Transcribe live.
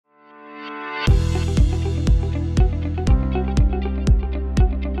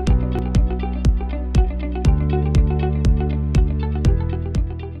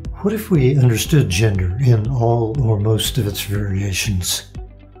What if we understood gender in all or most of its variations?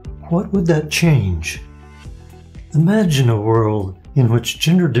 What would that change? Imagine a world in which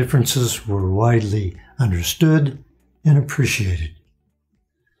gender differences were widely understood and appreciated.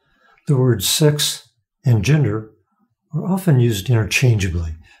 The words sex and gender are often used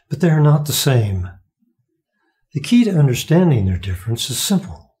interchangeably, but they are not the same. The key to understanding their difference is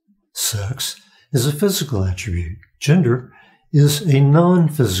simple. Sex is a physical attribute. Gender is a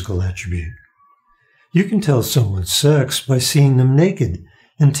non-physical attribute. You can tell someone's sex by seeing them naked,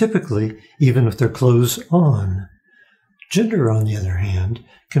 and typically even with their clothes on. Gender, on the other hand,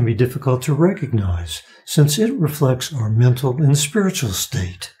 can be difficult to recognize since it reflects our mental and spiritual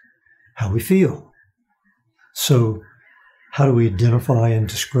state, how we feel. So, how do we identify and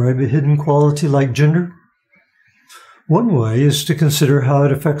describe a hidden quality like gender? One way is to consider how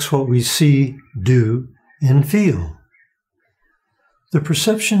it affects what we see, do, and feel. The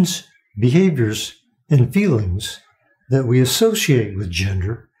perceptions, behaviors, and feelings that we associate with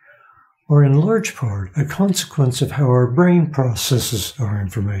gender are in large part a consequence of how our brain processes our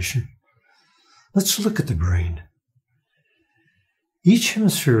information. Let's look at the brain. Each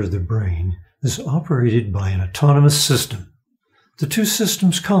hemisphere of the brain is operated by an autonomous system. The two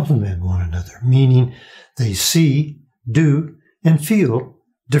systems complement one another, meaning they see, do, and feel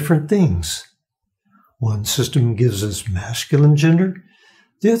different things. One system gives us masculine gender,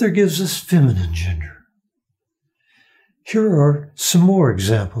 the other gives us feminine gender. Here are some more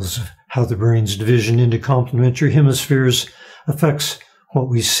examples of how the brain's division into complementary hemispheres affects what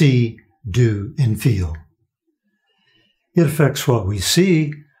we see, do, and feel. It affects what we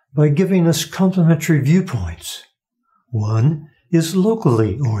see by giving us complementary viewpoints. One is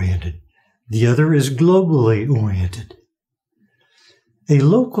locally oriented, the other is globally oriented. A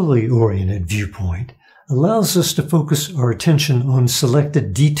locally oriented viewpoint allows us to focus our attention on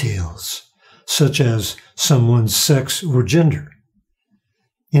selected details, such as someone's sex or gender.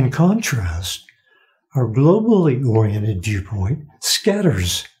 In contrast, our globally oriented viewpoint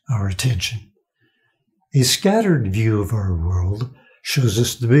scatters our attention. A scattered view of our world shows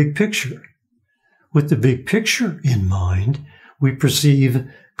us the big picture. With the big picture in mind, we perceive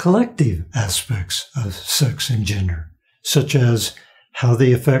collective aspects of sex and gender, such as how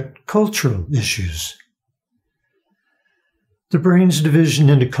they affect cultural issues. The brain's division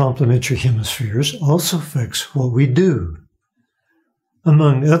into complementary hemispheres also affects what we do.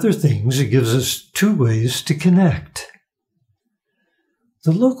 Among other things, it gives us two ways to connect.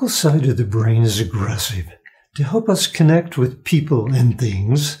 The local side of the brain is aggressive. To help us connect with people and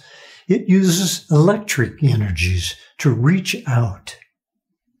things, it uses electric energies to reach out.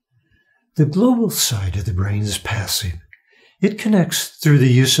 The global side of the brain is passive. It connects through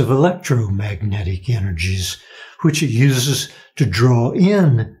the use of electromagnetic energies, which it uses to draw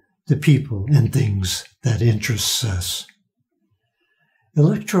in the people and things that interest us.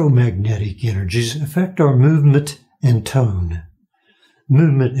 Electromagnetic energies affect our movement and tone.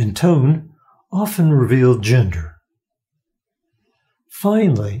 Movement and tone often reveal gender.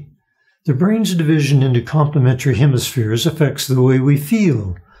 Finally, the brain's division into complementary hemispheres affects the way we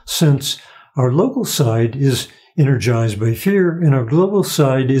feel, since our local side is energized by fear and our global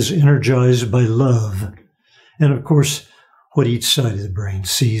side is energized by love. And of course, what each side of the brain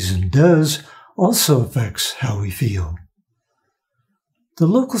sees and does also affects how we feel. The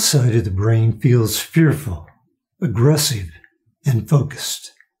local side of the brain feels fearful, aggressive, and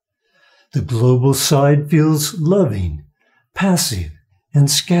focused. The global side feels loving, passive, and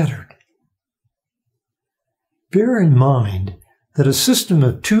scattered. Bear in mind that a system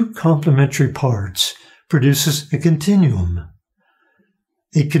of two complementary parts produces a continuum.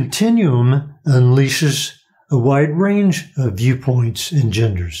 A continuum unleashes a wide range of viewpoints and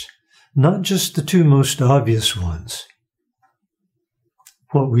genders, not just the two most obvious ones.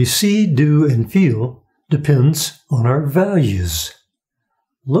 What we see, do, and feel depends on our values.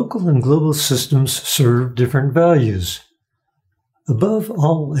 Local and global systems serve different values. Above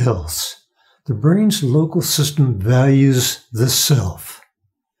all else, the brain's local system values the self.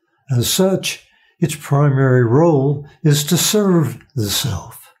 As such, its primary role is to serve the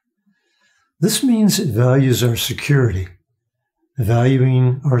self. This means it values our security.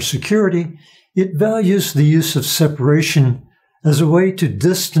 Valuing our security, it values the use of separation as a way to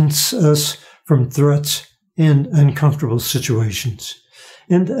distance us from threats and uncomfortable situations.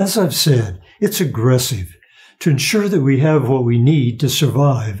 And as I've said, it's aggressive. To ensure that we have what we need to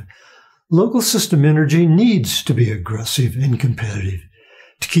survive, local system energy needs to be aggressive and competitive.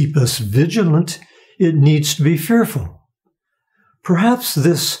 To keep us vigilant, it needs to be fearful. Perhaps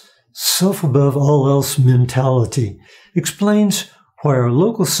this self above all else mentality explains why our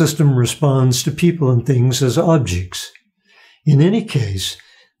local system responds to people and things as objects. In any case,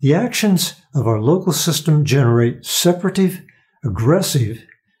 the actions of our local system generate separative, aggressive,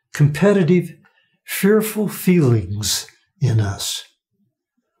 competitive, fearful feelings in us.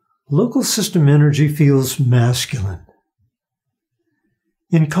 Local system energy feels masculine.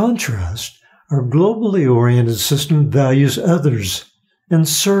 In contrast, our globally oriented system values others and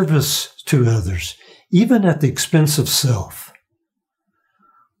service to others, even at the expense of self.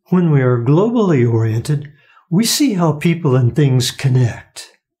 When we are globally oriented, we see how people and things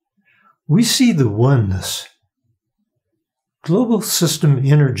connect. We see the oneness. Global system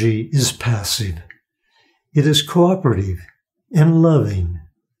energy is passive. It is cooperative and loving.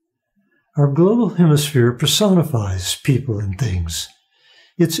 Our global hemisphere personifies people and things.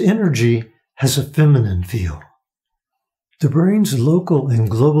 Its energy has a feminine feel. The brain's local and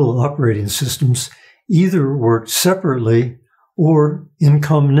global operating systems either work separately or in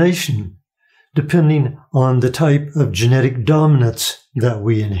combination, depending on the type of genetic dominance that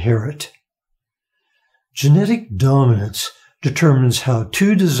we inherit. Genetic dominance determines how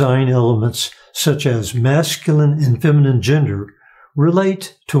two design elements, such as masculine and feminine gender,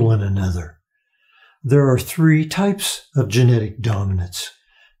 relate to one another. There are three types of genetic dominance: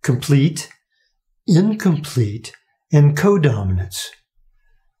 complete, incomplete, and codominance.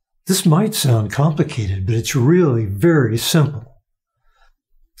 This might sound complicated, but it's really very simple.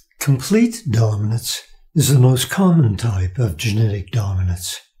 Complete dominance is the most common type of genetic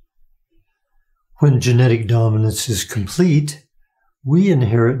dominance. When genetic dominance is complete, we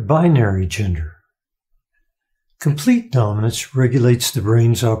inherit binary gender. Complete dominance regulates the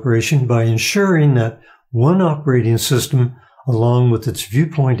brain's operation by ensuring that one operating system, along with its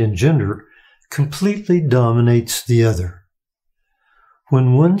viewpoint and gender, completely dominates the other.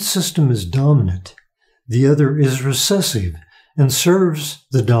 When one system is dominant, the other is recessive and serves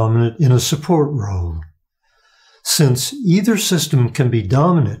the dominant in a support role. Since either system can be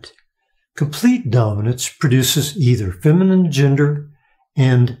dominant, complete dominance produces either feminine gender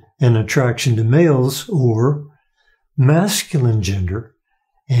and an attraction to males, or masculine gender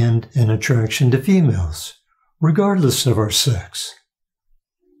and an attraction to females, regardless of our sex.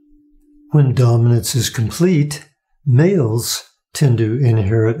 When dominance is complete, males tend to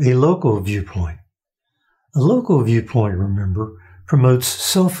inherit a local viewpoint. A local viewpoint, remember, promotes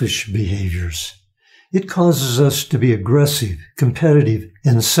selfish behaviors. It causes us to be aggressive, competitive,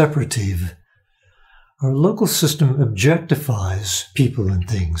 and separative. Our local system objectifies people and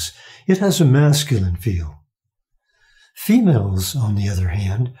things. It has a masculine feel. Females, on the other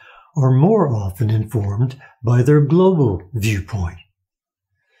hand, are more often informed by their global viewpoint.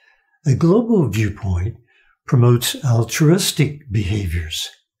 A global viewpoint promotes altruistic behaviors.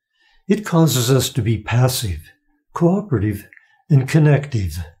 It causes us to be passive, cooperative, and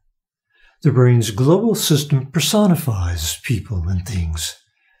connective. The brain's global system personifies people and things.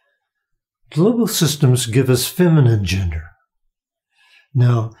 Global systems give us feminine gender.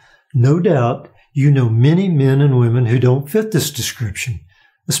 Now, no doubt, you know many men and women who don't fit this description,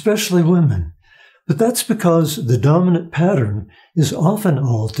 especially women, but that's because the dominant pattern is often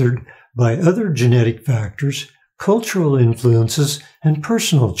altered by other genetic factors, cultural influences, and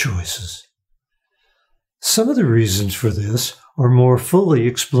personal choices. Some of the reasons for this are more fully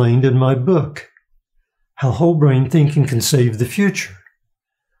explained in my book, How Whole Brain Thinking Can Save the Future.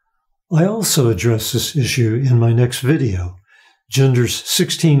 I also address this issue in my next video, Gender's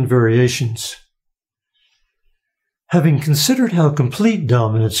 16 Variations. Having considered how complete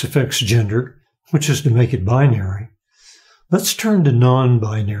dominance affects gender, which is to make it binary, let's turn to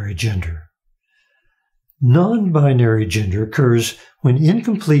non-binary gender. Non-binary gender occurs when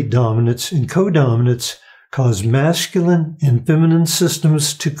incomplete dominance and codominance cause masculine and feminine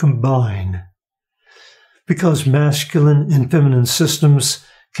systems to combine. Because masculine and feminine systems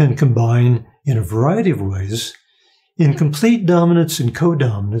can combine in a variety of ways, incomplete dominance and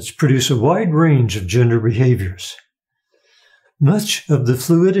codominance produce a wide range of gender behaviors. Much of the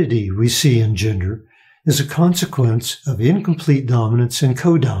fluidity we see in gender is a consequence of incomplete dominance and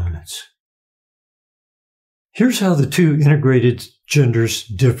codominance. Here's how the two integrated genders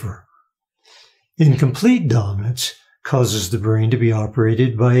differ. Incomplete dominance causes the brain to be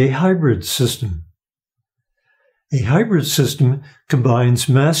operated by a hybrid system. A hybrid system combines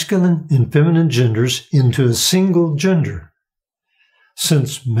masculine and feminine genders into a single gender.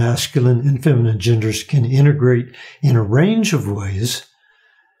 Since masculine and feminine genders can integrate in a range of ways,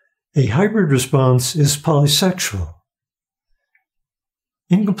 a hybrid response is polysexual.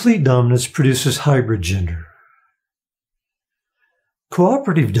 Incomplete dominance produces hybrid gender.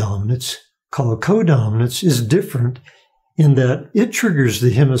 Cooperative dominance, called codominance, is different in that it triggers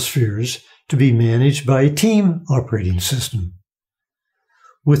the hemispheres to be managed by a team operating system.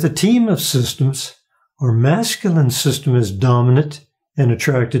 With a team of systems, our masculine system is dominant and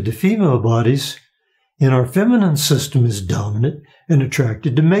attracted to female bodies, and our feminine system is dominant and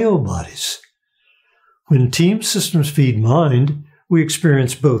attracted to male bodies. When team systems feed mind, we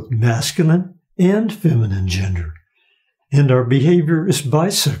experience both masculine and feminine gender, and our behavior is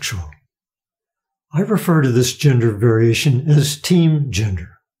bisexual. I refer to this gender variation as team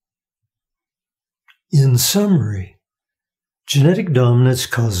gender. In summary, genetic dominance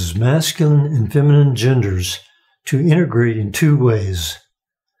causes masculine and feminine genders to integrate in two ways.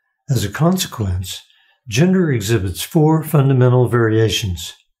 As a consequence, gender exhibits four fundamental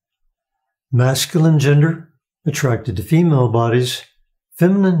variations: masculine gender, attracted to female bodies;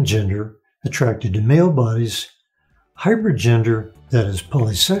 feminine gender, attracted to male bodies; hybrid gender, that is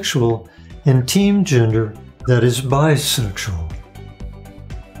polysexual; and team gender, that is bisexual.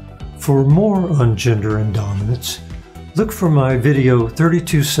 For more on gender and dominance, look for my video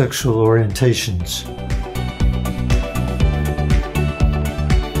 32 Sexual Orientations.